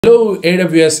Hello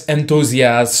AWS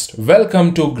enthusiasts,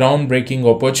 welcome to groundbreaking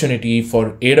opportunity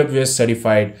for AWS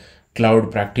certified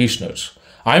cloud practitioners.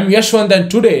 I'm Yashwant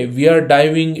and today we are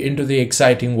diving into the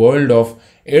exciting world of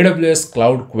AWS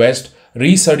Cloud Quest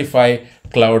Recertify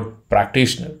Cloud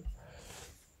Practitioner.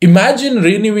 Imagine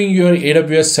renewing your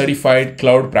AWS certified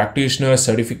cloud practitioner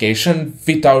certification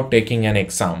without taking an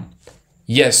exam.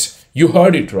 Yes, you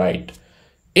heard it right.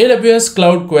 AWS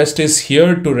Cloud Quest is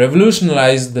here to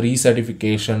revolutionize the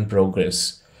recertification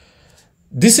progress.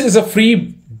 This is a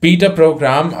free beta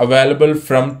program available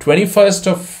from 21st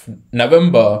of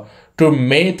November to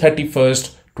May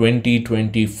 31st,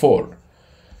 2024.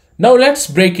 Now let's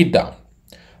break it down.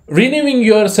 Renewing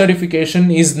your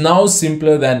certification is now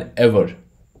simpler than ever.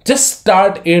 Just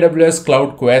start AWS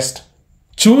Cloud Quest,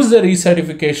 choose the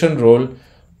recertification role,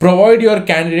 provide your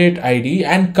candidate ID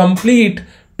and complete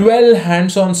 12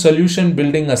 hands-on solution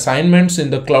building assignments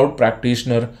in the cloud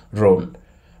practitioner role.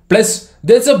 Plus,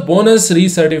 there's a bonus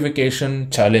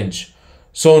recertification challenge.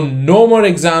 So no more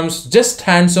exams, just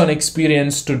hands-on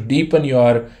experience to deepen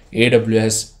your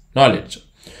AWS knowledge.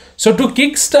 So to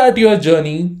kickstart your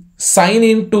journey, sign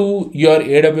into your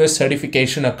AWS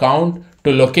certification account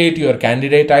to locate your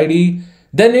candidate ID.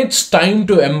 Then it's time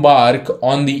to embark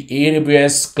on the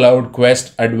AWS Cloud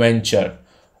Quest adventure.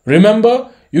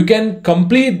 Remember, you can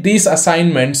complete these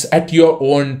assignments at your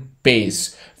own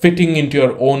pace, fitting into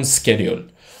your own schedule.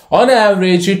 On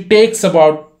average, it takes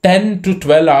about 10 to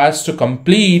 12 hours to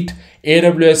complete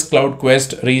AWS Cloud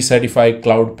Quest Recertify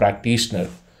Cloud Practitioner.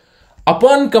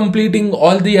 Upon completing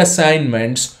all the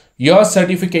assignments, your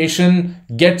certification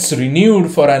gets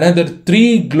renewed for another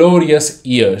 3 glorious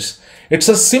years. It's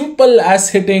as simple as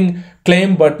hitting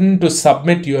claim button to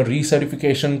submit your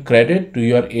recertification credit to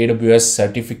your AWS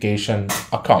certification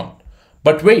account.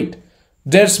 But wait,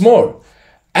 there's more.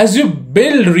 As you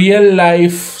build real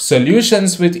life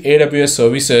solutions with AWS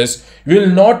services, you will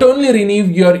not only renew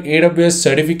your AWS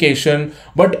certification,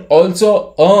 but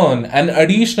also earn an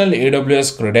additional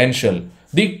AWS credential,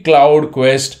 the Cloud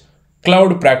Quest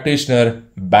Cloud Practitioner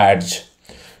badge.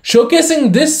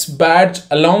 Showcasing this badge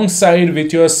alongside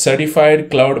with your certified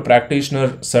cloud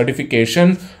practitioner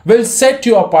certification will set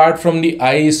you apart from the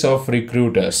eyes of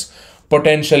recruiters,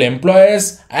 potential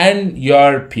employers, and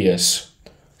your peers.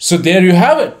 So there you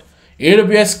have it.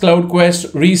 AWS Cloud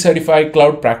Quest Recertify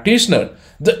Cloud Practitioner,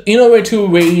 the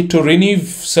innovative way to renew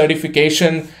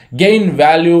certification, gain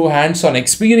value, hands-on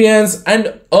experience,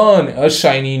 and earn a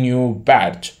shiny new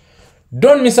badge.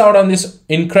 Don't miss out on this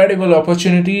incredible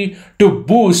opportunity to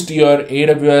boost your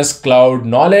AWS cloud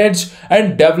knowledge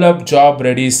and develop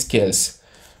job-ready skills.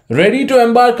 Ready to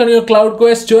embark on your Cloud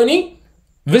Quest journey?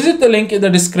 Visit the link in the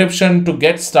description to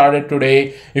get started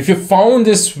today. If you found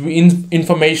this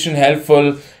information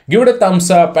helpful, give it a thumbs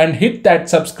up and hit that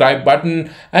subscribe button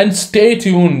and stay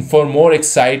tuned for more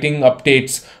exciting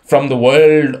updates from the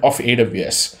world of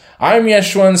AWS. I'm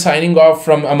Yashwant signing off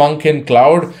from Amankin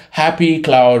Cloud. Happy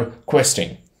cloud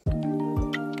questing.